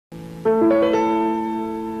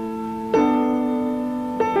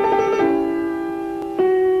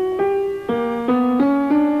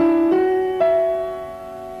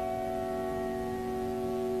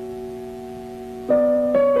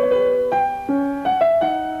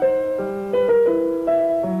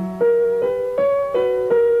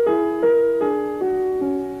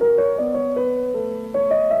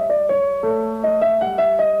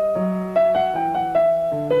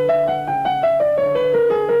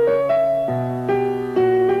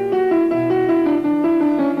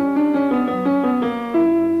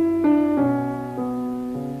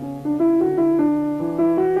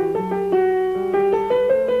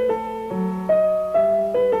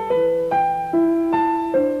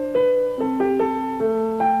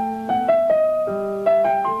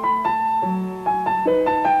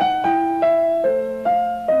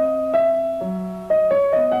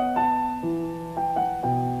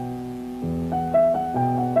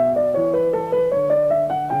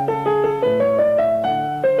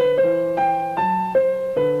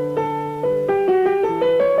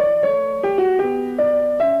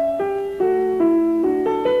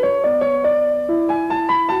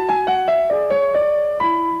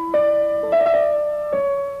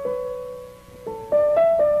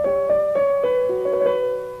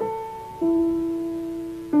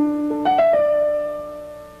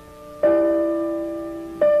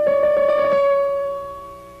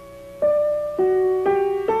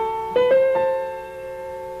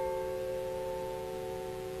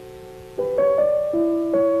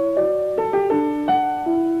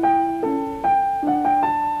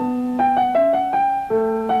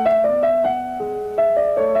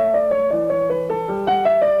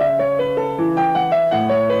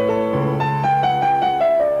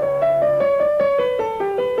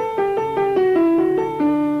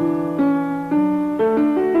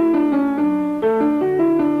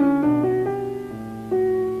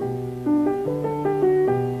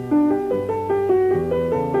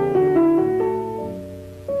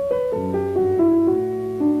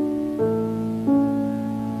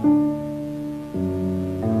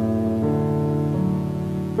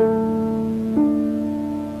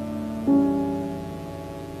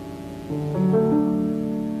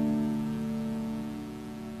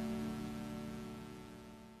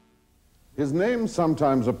His name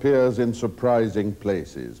sometimes appears in surprising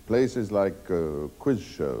places, places like quiz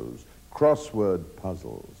shows, crossword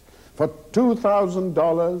puzzles. For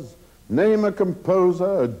 $2,000, name a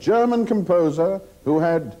composer, a German composer, who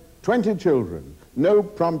had 20 children. No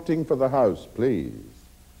prompting for the house, please.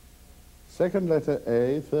 Second letter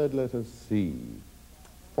A, third letter C.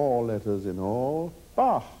 4 letters in all.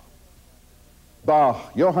 Bach.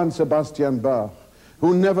 Bach, Johann Sebastian Bach,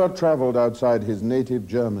 who never traveled outside his native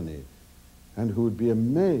Germany, and who would be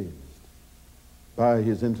amazed by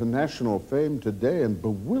his international fame today and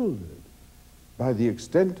bewildered by the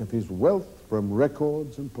extent of his wealth from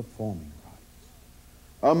records and performing rights.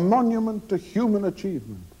 A monument to human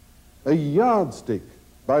achievement, a yardstick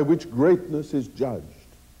by which greatness is judged.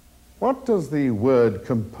 What does the word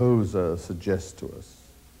composer suggest to us?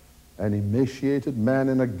 An emaciated man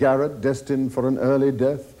in a garret destined for an early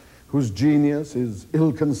death, whose genius is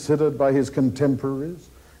ill-considered by his contemporaries?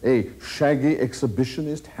 A shaggy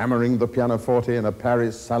exhibitionist hammering the pianoforte in a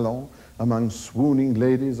Paris salon among swooning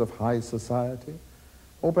ladies of high society?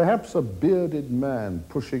 Or perhaps a bearded man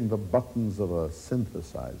pushing the buttons of a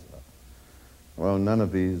synthesizer? Well, none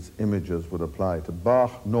of these images would apply to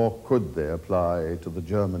Bach, nor could they apply to the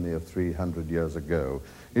Germany of 300 years ago.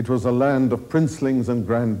 It was a land of princelings and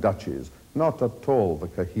grand duchies, not at all the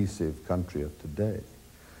cohesive country of today.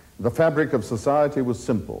 The fabric of society was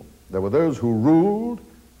simple. There were those who ruled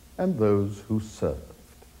and those who served.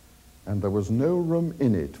 And there was no room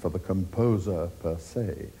in it for the composer per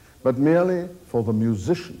se, but merely for the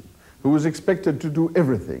musician, who was expected to do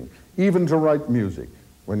everything, even to write music,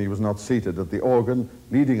 when he was not seated at the organ,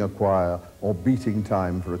 leading a choir, or beating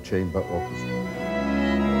time for a chamber orchestra.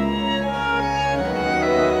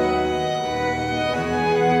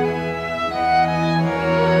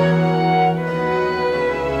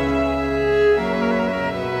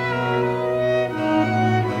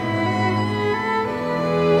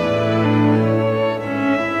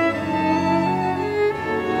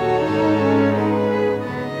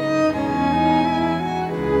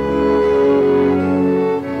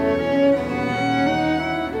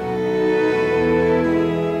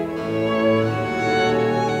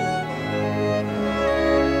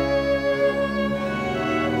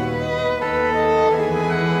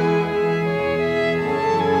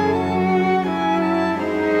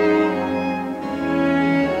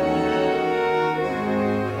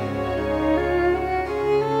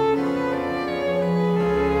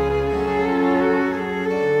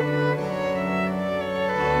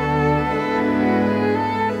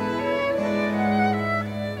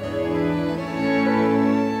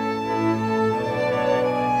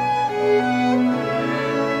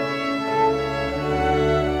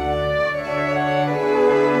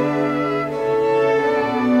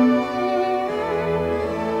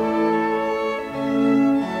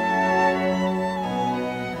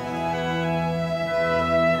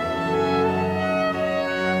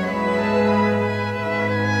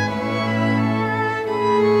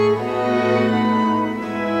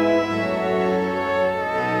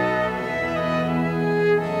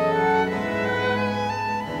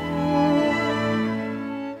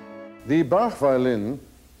 The Bach violin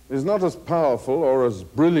is not as powerful or as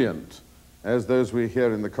brilliant as those we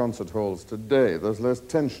hear in the concert halls today. There's less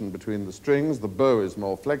tension between the strings, the bow is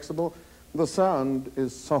more flexible, the sound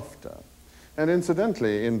is softer. And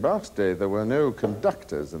incidentally, in Bach's day, there were no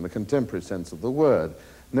conductors in the contemporary sense of the word.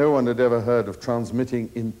 No one had ever heard of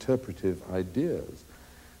transmitting interpretive ideas.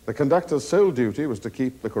 The conductor's sole duty was to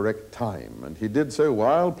keep the correct time, and he did so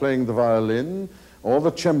while playing the violin or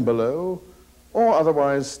the cembalo, or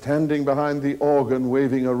otherwise standing behind the organ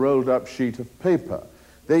waving a rolled-up sheet of paper.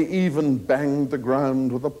 They even banged the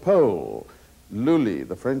ground with a pole. Lully,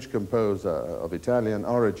 the French composer of Italian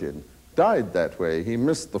origin, died that way. He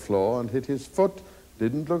missed the floor and hit his foot,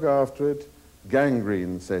 didn't look after it,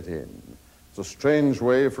 gangrene set in. It's a strange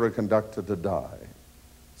way for a conductor to die.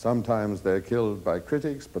 Sometimes they're killed by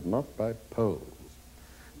critics, but not by poles.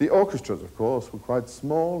 The orchestras, of course, were quite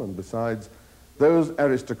small, and besides, those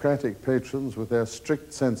aristocratic patrons with their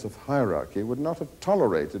strict sense of hierarchy would not have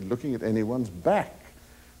tolerated looking at anyone's back,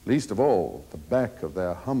 least of all the back of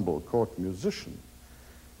their humble court musician.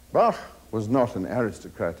 Bach was not an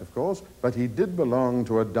aristocrat, of course, but he did belong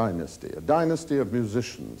to a dynasty of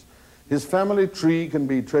musicians. His family tree can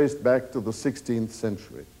be traced back to the 16th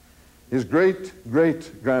century. His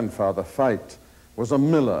great-great-grandfather, Veit, was a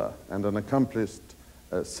miller and an accomplished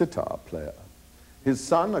sitar player. His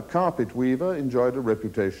son, a carpet weaver, enjoyed a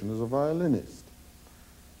reputation as a violinist.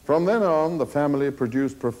 From then on, the family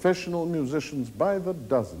produced professional musicians by the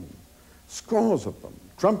dozen, scores of them,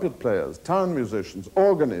 trumpet players, town musicians,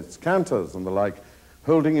 organists, cantors, and the like,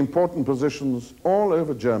 holding important positions all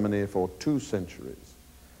over Germany for 2 centuries.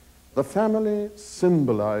 The family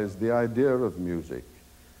symbolized the idea of music,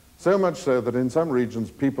 so much so that in some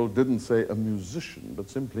regions people didn't say a musician,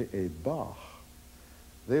 but simply a Bach.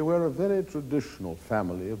 They were a very traditional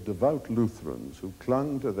family of devout Lutherans who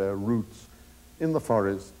clung to their roots in the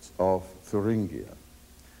forests of Thuringia.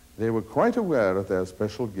 They were quite aware of their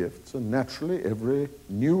special gifts, and naturally every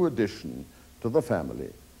new addition to the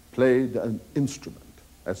family played an instrument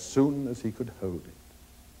as soon as he could hold it.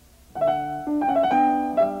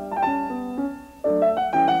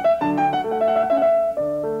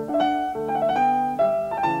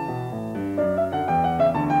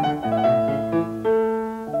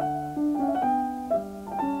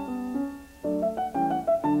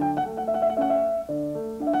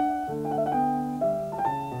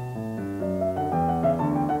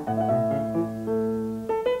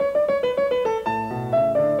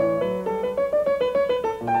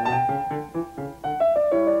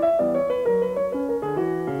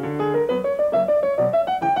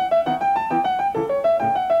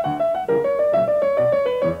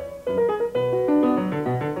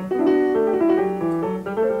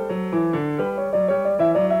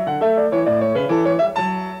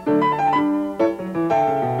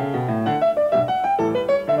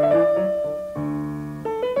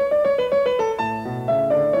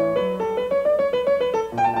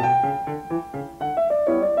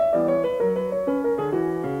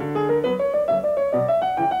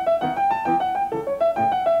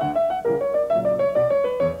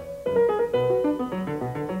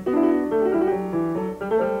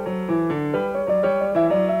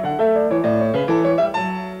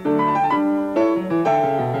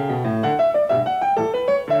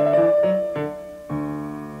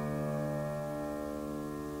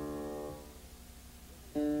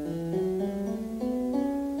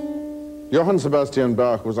 Johann Sebastian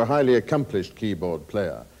Bach was a highly accomplished keyboard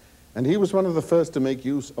player, and he was one of the first to make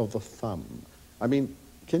use of the thumb. I mean,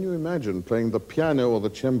 can you imagine playing the piano or the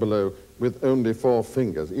cembalo with only 4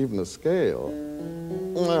 fingers, even a scale?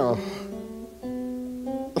 Oh.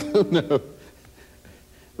 No.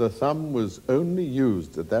 The thumb was only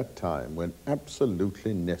used at that time when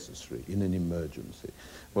absolutely necessary, in an emergency.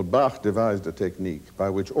 Well, Bach devised a technique by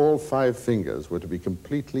which all 5 fingers were to be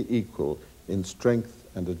completely equal in strength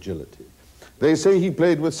and agility. They say he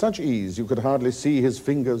played with such ease you could hardly see his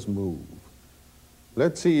fingers move.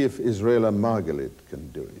 Let's see if Israela Margalit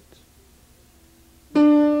can do it.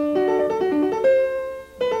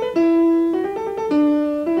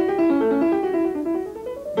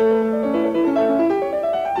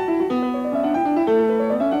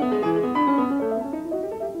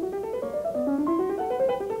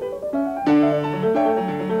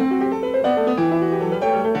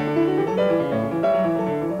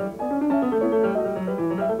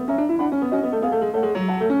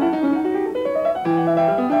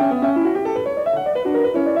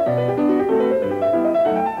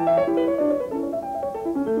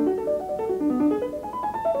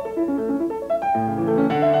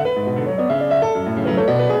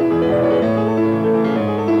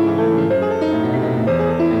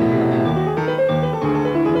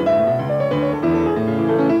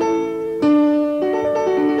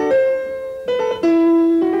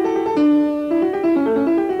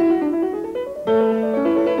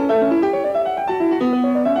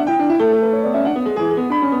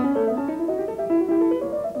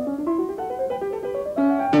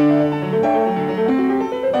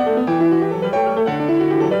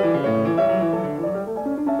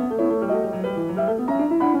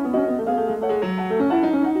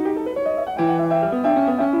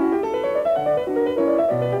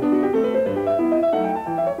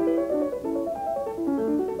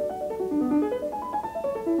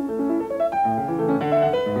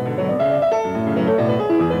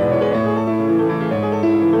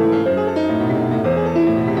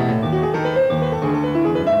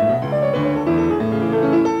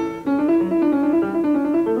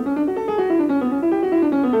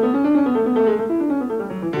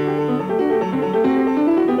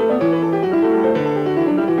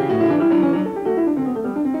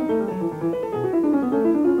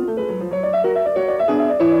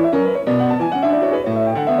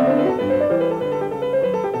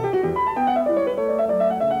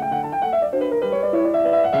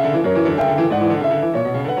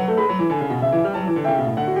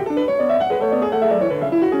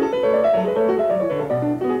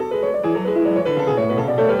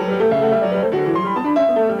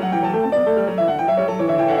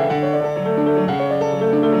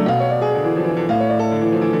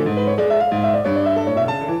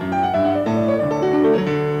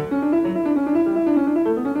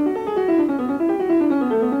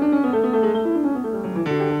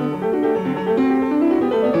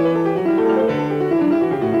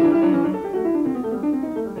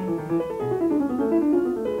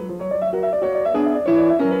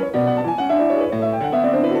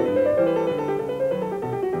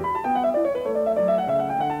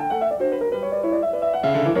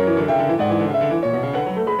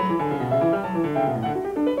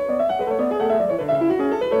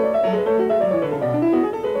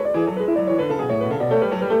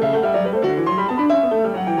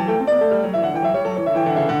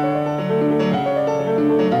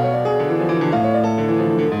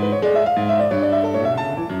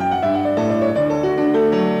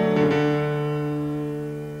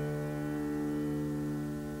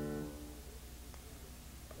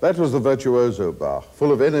 That was the virtuoso Bach,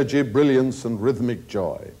 full of energy, brilliance, and rhythmic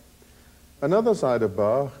joy. Another side of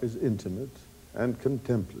Bach is intimate and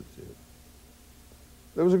contemplative.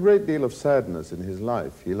 There was a great deal of sadness in his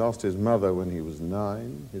life. He lost his mother when he was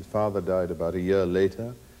 9. His father died about a year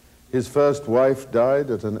later. His first wife died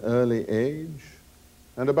at an early age,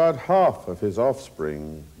 and about half of his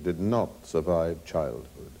offspring did not survive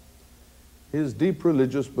childhood. His deep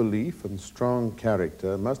religious belief and strong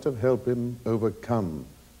character must have helped him overcome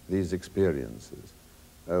these experiences,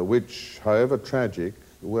 which, however tragic,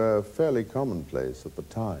 were fairly commonplace at the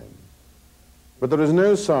time. But there is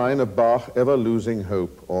no sign of Bach ever losing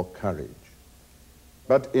hope or courage.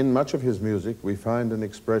 But in much of his music, we find an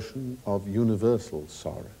expression of universal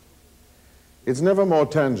sorrow. It's never more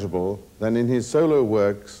tangible than in his solo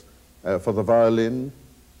works for the violin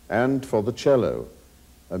and for the cello,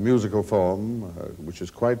 a musical form which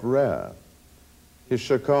is quite rare. His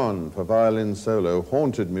chaconne for violin solo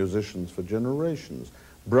haunted musicians for generations.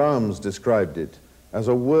 Brahms described it as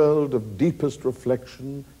a world of deepest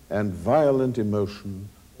reflection and violent emotion,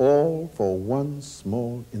 all for one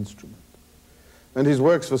small instrument. And his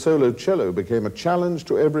works for solo cello became a challenge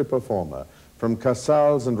to every performer, from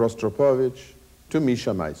Casals and Rostropovich to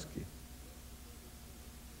Misha Maisky.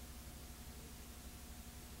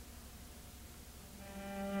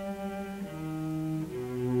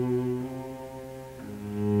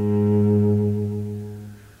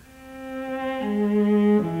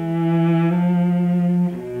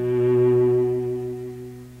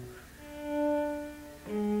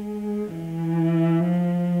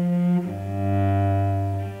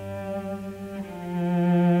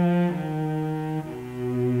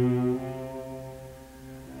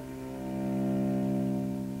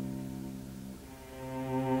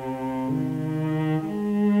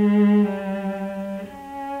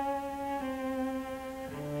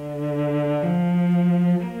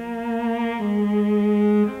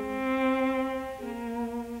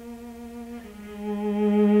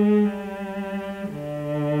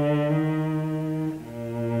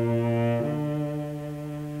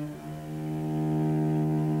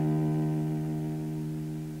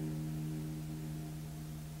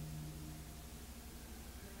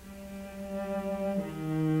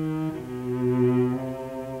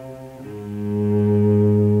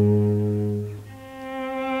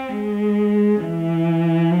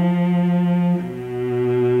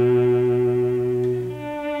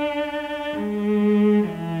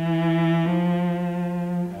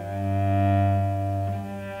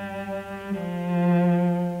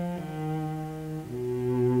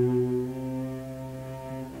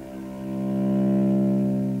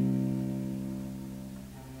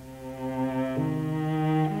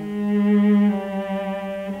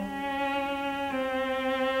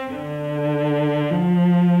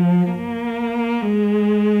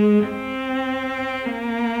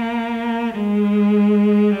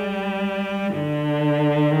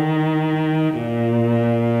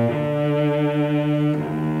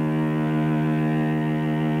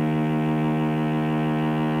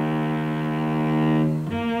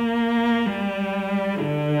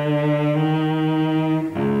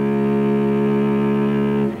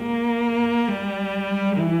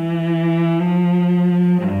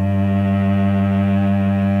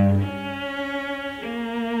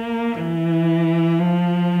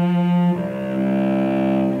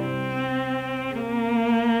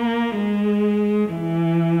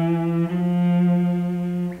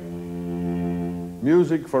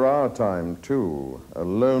 Music for our time, too, a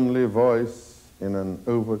lonely voice in an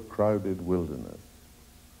overcrowded wilderness.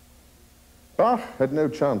 Bach had no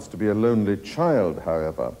chance to be a lonely child,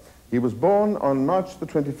 however. He was born on March the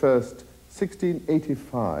 21st,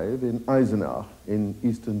 1685 in Eisenach in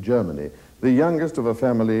eastern Germany, the youngest of a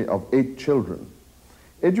family of 8 children.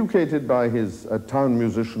 Educated by his town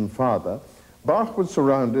musician father, Bach was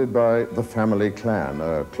surrounded by the family clan,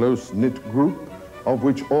 a close-knit group of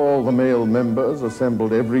which all the male members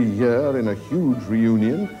assembled every year in a huge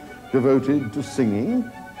reunion devoted to singing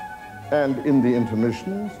and, in the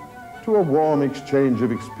intermissions, to a warm exchange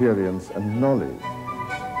of experience and knowledge.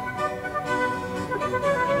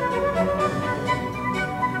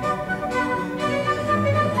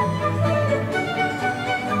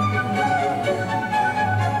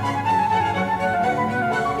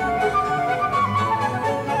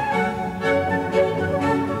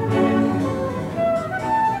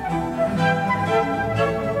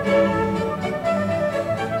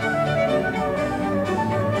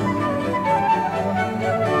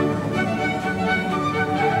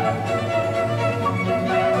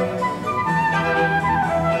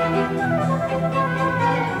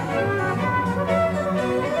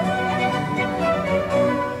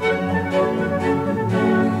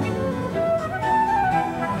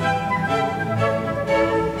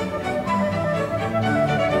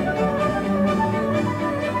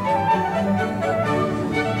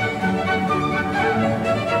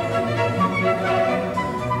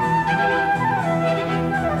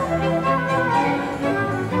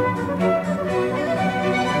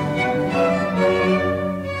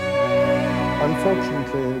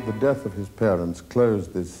 Unfortunately, the death of his parents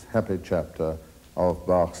closed this happy chapter of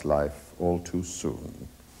Bach's life all too soon.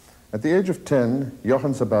 At the age of 10,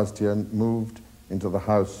 Johann Sebastian moved into the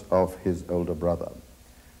house of his older brother.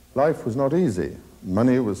 Life was not easy.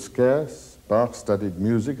 Money was scarce. Bach studied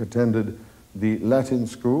music, attended the Latin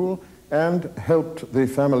school, and helped the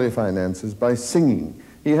family finances by singing.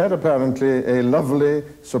 He had apparently a lovely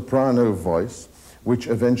soprano voice, which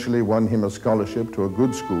eventually won him a scholarship to a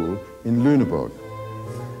good school in Lüneburg.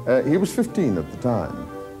 He was 15 at the time.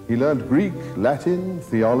 He learned Greek, Latin,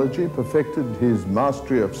 theology, perfected his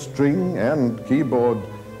mastery of string and keyboard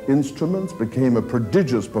instruments, became a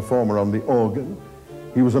prodigious performer on the organ.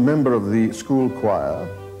 He was a member of the school choir,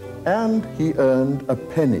 and he earned a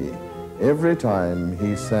penny every time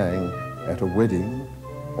he sang at a wedding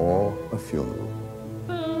or a funeral.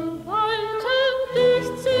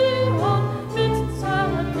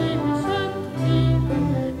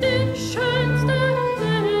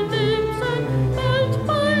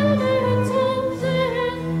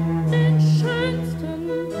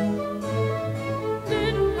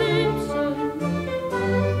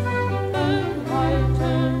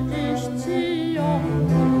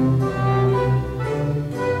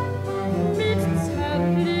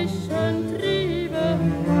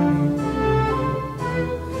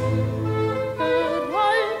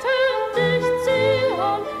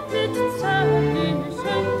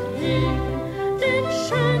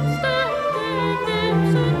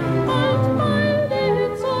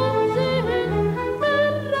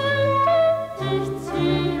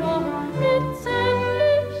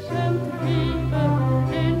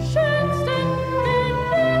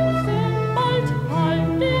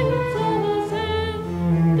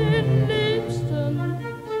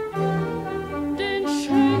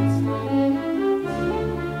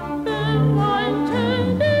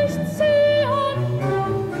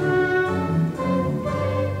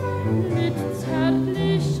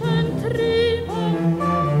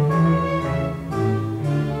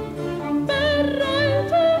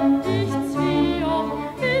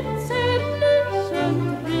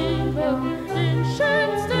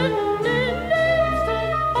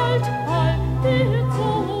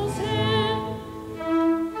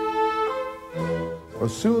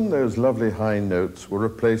 Soon those lovely high notes were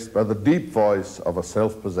replaced by the deep voice of a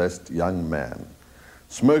self-possessed young man.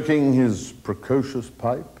 Smoking his precocious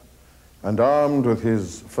pipe and armed with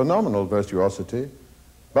his phenomenal virtuosity,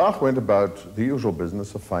 Bach went about the usual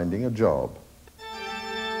business of finding a job.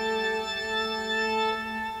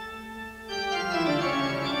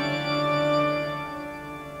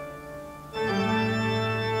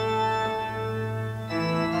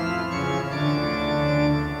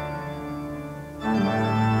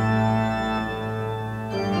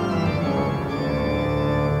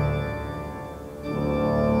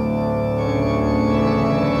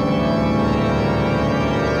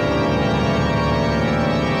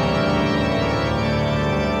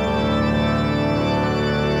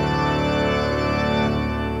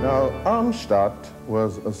 Darmstadt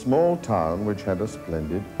was a small town which had a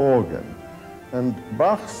splendid organ. And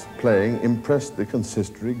Bach's playing impressed the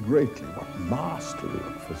consistory greatly. What mastery,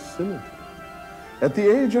 what facility. At the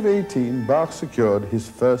age of 18, Bach secured his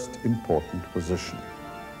first important position.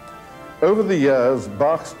 Over the years,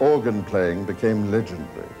 Bach's organ playing became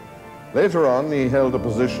legendary. Later on, he held a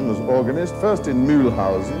position as organist, first in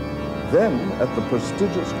Mühlhausen, then at the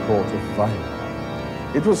prestigious court of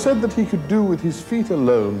Weimar. It was said that he could do with his feet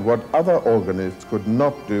alone what other organists could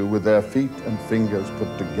not do with their feet and fingers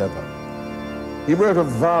put together. He wrote a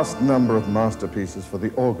vast number of masterpieces for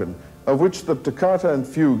the organ, of which the Toccata and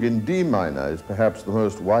Fugue in D minor is perhaps the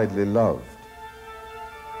most widely loved.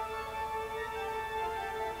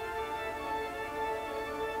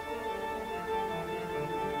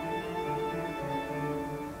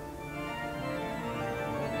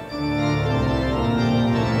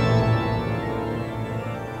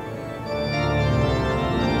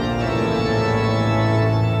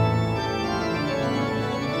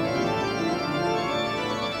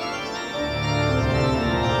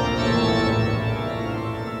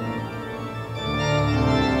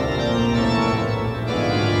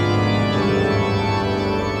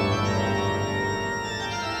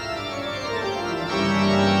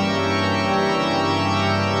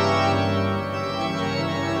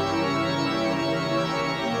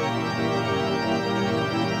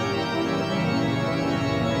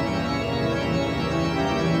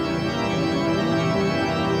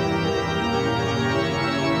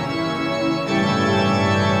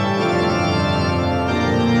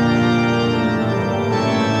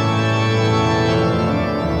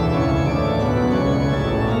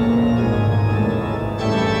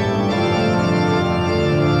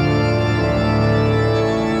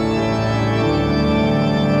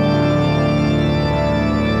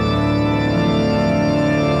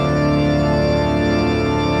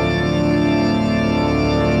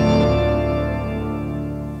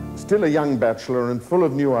 Still a young bachelor and full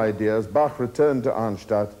of new ideas, Bach returned to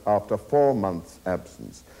Arnstadt after 4 months'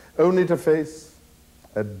 absence, only to face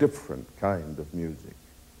a different kind of music.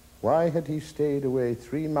 Why had he stayed away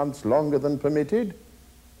 3 months longer than permitted?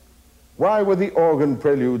 Why were the organ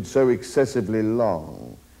preludes so excessively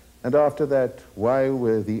long? And after that, why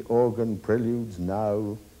were the organ preludes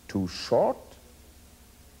now too short?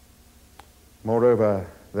 Moreover,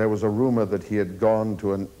 there was a rumor that he had gone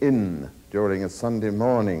to an inn during a Sunday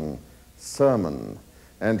morning sermon,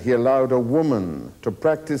 and he allowed a woman to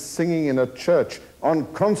practice singing in a church on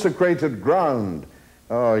consecrated ground.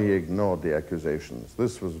 Oh, he ignored the accusations.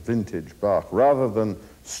 This was vintage Bach. Rather than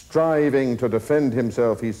striving to defend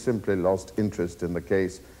himself, he simply lost interest in the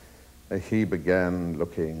case. He began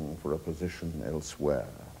looking for a position elsewhere.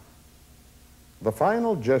 The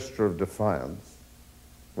final gesture of defiance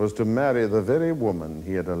was to marry the very woman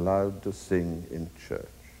he had allowed to sing in church,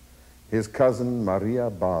 his cousin Maria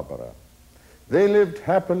Barbara. They lived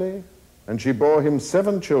happily, and she bore him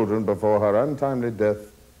 7 children before her untimely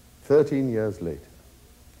death 13 years later.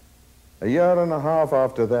 A year and a half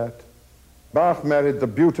after that, Bach married the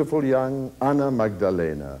beautiful young Anna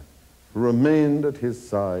Magdalena, who remained at his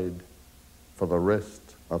side for the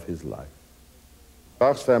rest of his life.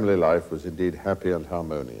 Bach's family life was indeed happy and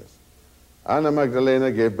harmonious. Anna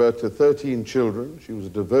Magdalena gave birth to 13 children. She was a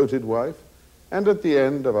devoted wife, and at the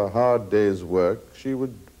end of a hard day's work, she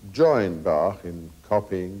would join Bach in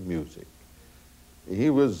copying music. He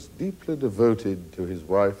was deeply devoted to his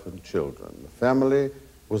wife and children. The family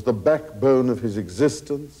was the backbone of his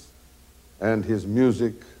existence, and his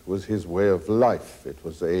music was his way of life. It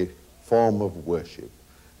was a form of worship.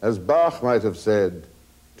 As Bach might have said,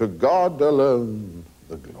 "To God alone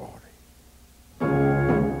the glory."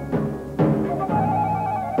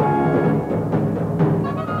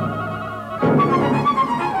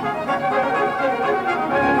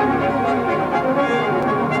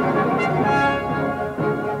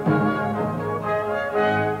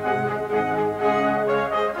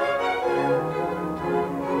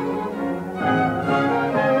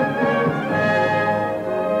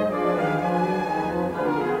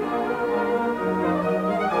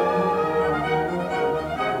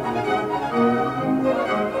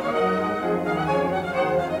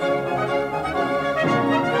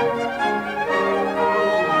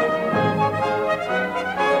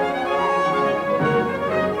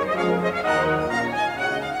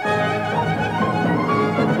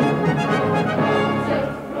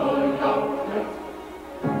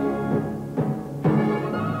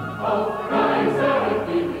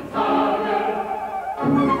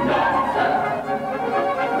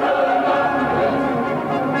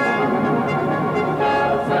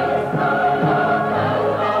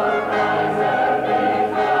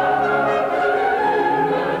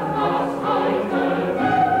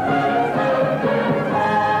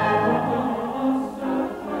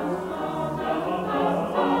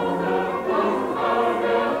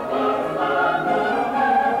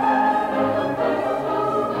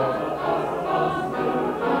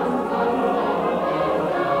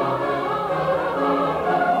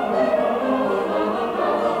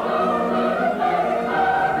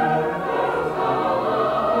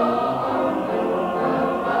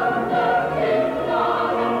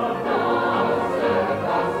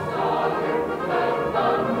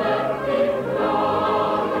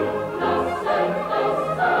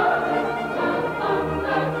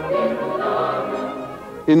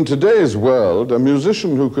 In today's world, a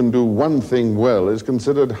musician who can do one thing well is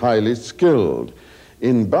considered highly skilled.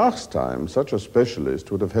 In Bach's time, such a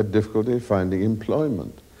specialist would have had difficulty finding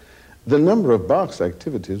employment. The number of Bach's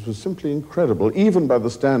activities was simply incredible, even by the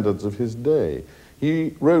standards of his day.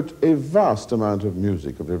 He wrote a vast amount of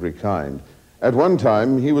music of every kind. At one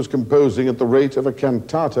time, he was composing at the rate of a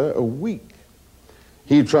cantata a week.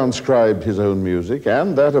 He transcribed his own music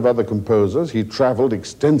and that of other composers. He traveled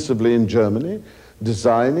extensively in Germany,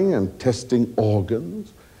 designing and testing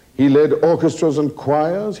organs. He led orchestras and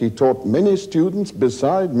choirs. He taught many students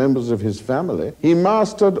beside members of his family. He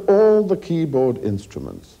mastered all the keyboard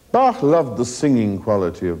instruments. Bach loved the singing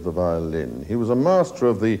quality of the violin. He was a master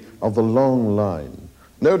of the long line,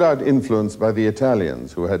 no doubt influenced by the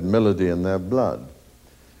Italians who had melody in their blood.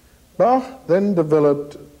 Bach then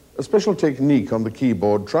developed a special technique on the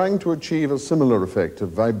keyboard, trying to achieve a similar effect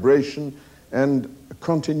of vibration and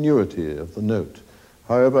continuity of the note.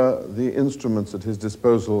 However, the instruments at his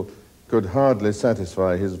disposal could hardly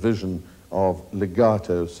satisfy his vision of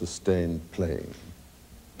legato sustained playing.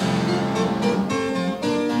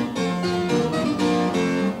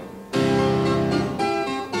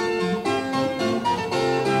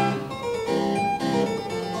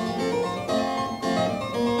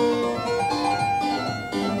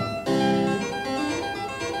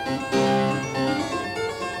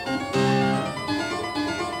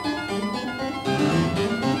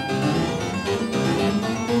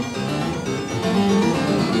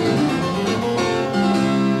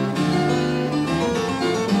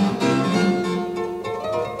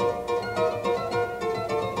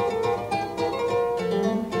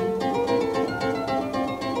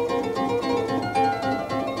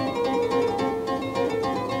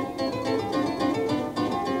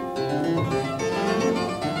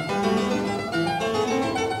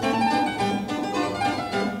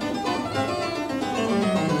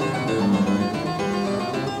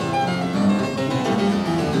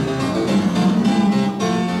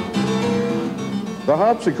 The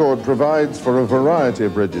harpsichord provides for a variety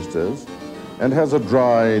of registers and has a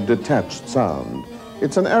dry, detached sound.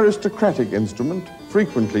 It's an aristocratic instrument,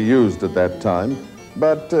 frequently used at that time,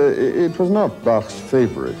 but it was not Bach's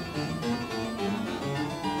favorite.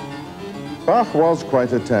 Bach was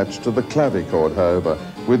quite attached to the clavichord, however,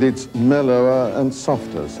 with its mellower and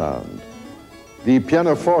softer sound. The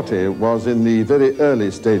pianoforte was in the very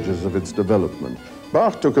early stages of its development.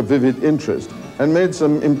 Bach took a vivid interest and made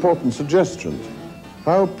some important suggestions.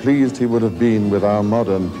 How pleased he would have been with our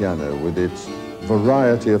modern piano, with its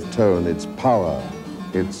variety of tone, its power,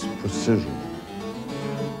 its precision.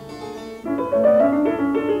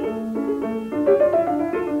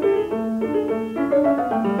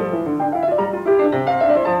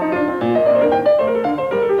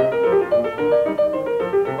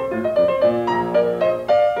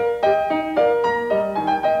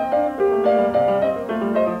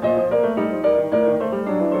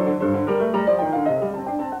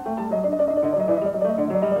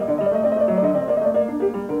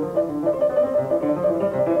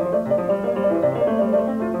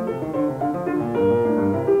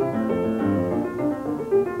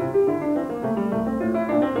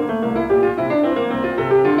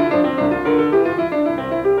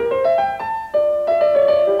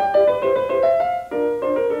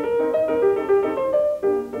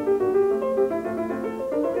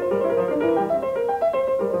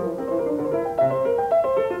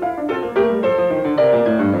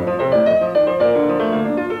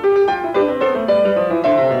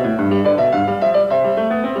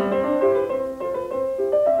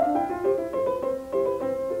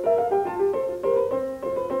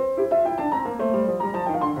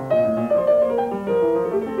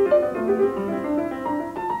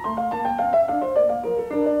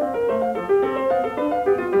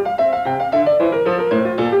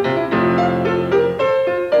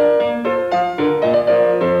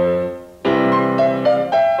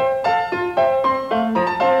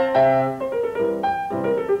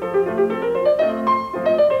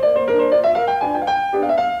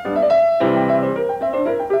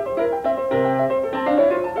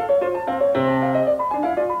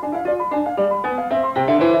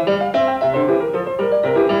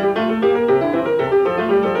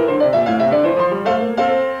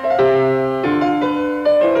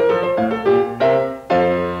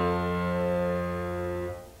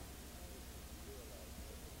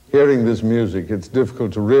 Hearing this music, it's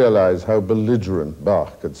difficult to realize how belligerent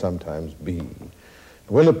Bach could sometimes be.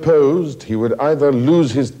 When opposed, he would either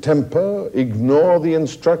lose his temper, ignore the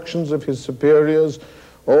instructions of his superiors,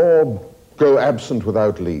 or go absent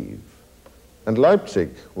without leave. And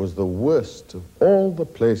Leipzig was the worst of all the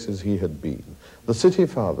places he had been. The city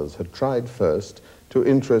fathers had tried first to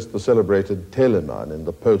interest the celebrated Telemann in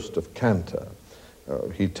the post of cantor.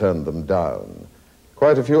 He turned them down.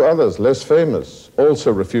 Quite a few others, less famous,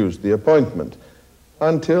 also refused the appointment,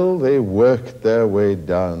 until they worked their way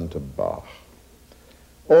down to Bach.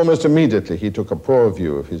 Almost immediately, he took a poor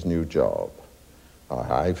view of his new job.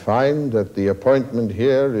 I find that the appointment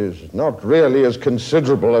here is not really as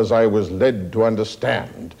considerable as I was led to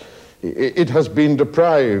understand. It has been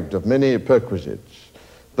deprived of many perquisites.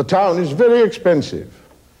 The town is very expensive.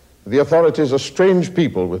 The authorities are strange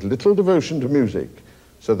people with little devotion to music,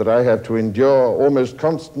 so that I have to endure almost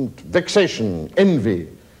constant vexation, envy,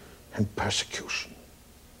 and persecution.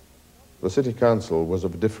 The city council was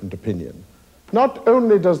of a different opinion. Not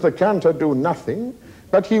only does the cantor do nothing,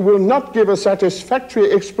 but he will not give a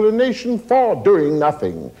satisfactory explanation for doing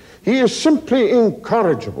nothing. He is simply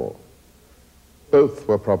incorrigible. Both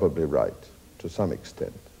were probably right, to some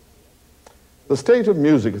extent. The state of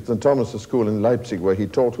music at St. Thomas's School in Leipzig, where he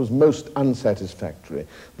taught, was most unsatisfactory.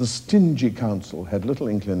 The stingy council had little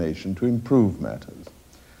inclination to improve matters.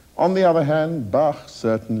 On the other hand, Bach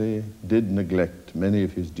certainly did neglect many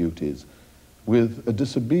of his duties with a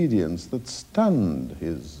disobedience that stunned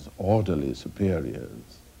his orderly superiors.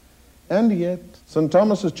 And yet, St.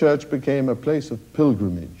 Thomas's Church became a place of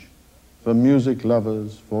pilgrimage for music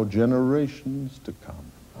lovers for generations to come.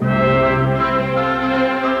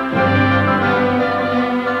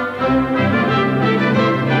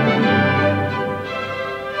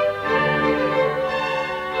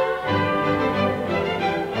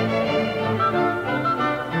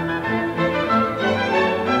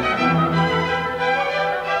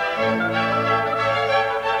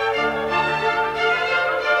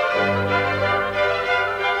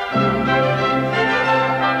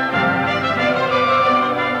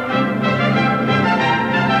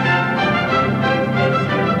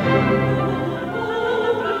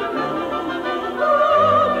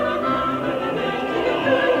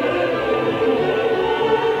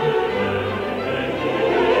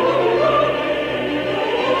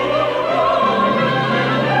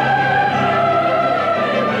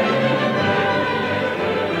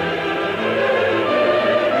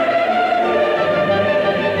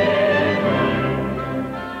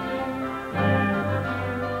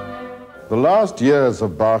 The last years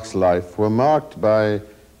of Bach's life were marked by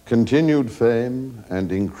continued fame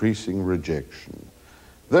and increasing rejection.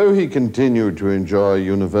 Though he continued to enjoy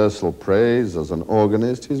universal praise as an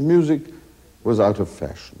organist, his music was out of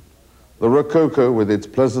fashion. The Rococo, with its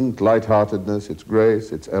pleasant lightheartedness, its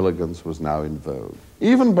grace, its elegance, was now in vogue.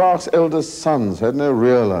 Even Bach's eldest sons had no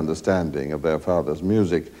real understanding of their father's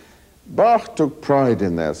music. Bach took pride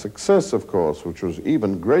in their success, of course, which was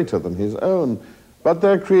even greater than his own, but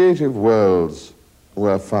their creative worlds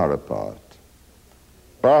were far apart.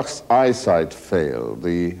 Bach's eyesight failed.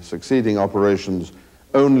 The succeeding operations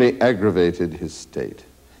only aggravated his state.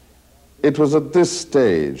 It was at this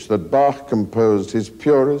stage that Bach composed his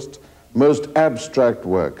purest, most abstract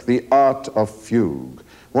work, the Art of Fugue,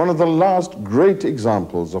 one of the last great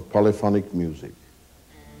examples of polyphonic music.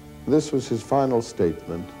 This was his final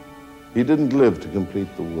statement. He didn't live to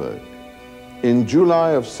complete the work. In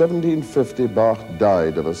July of 1750, Bach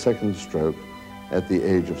died of a second stroke at the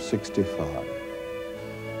age of 65.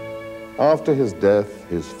 After his death,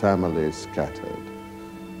 his family scattered.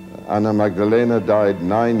 Anna Magdalena died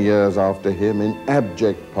 9 years after him in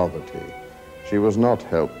abject poverty. She was not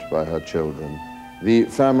helped by her children. The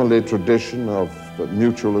family tradition of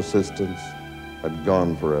mutual assistance had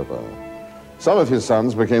gone forever. Some of his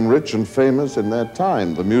sons became rich and famous in their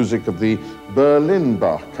time. The music of the Berlin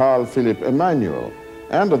Bach, Carl Philipp Emanuel,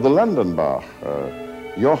 and of the London Bach,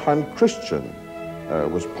 Johann Christian,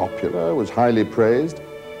 was popular, was highly praised.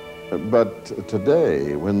 But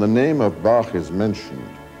today, when the name of Bach is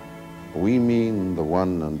mentioned, we mean the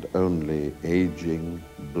one and only aging,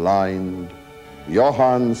 blind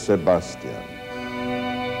Johann Sebastian.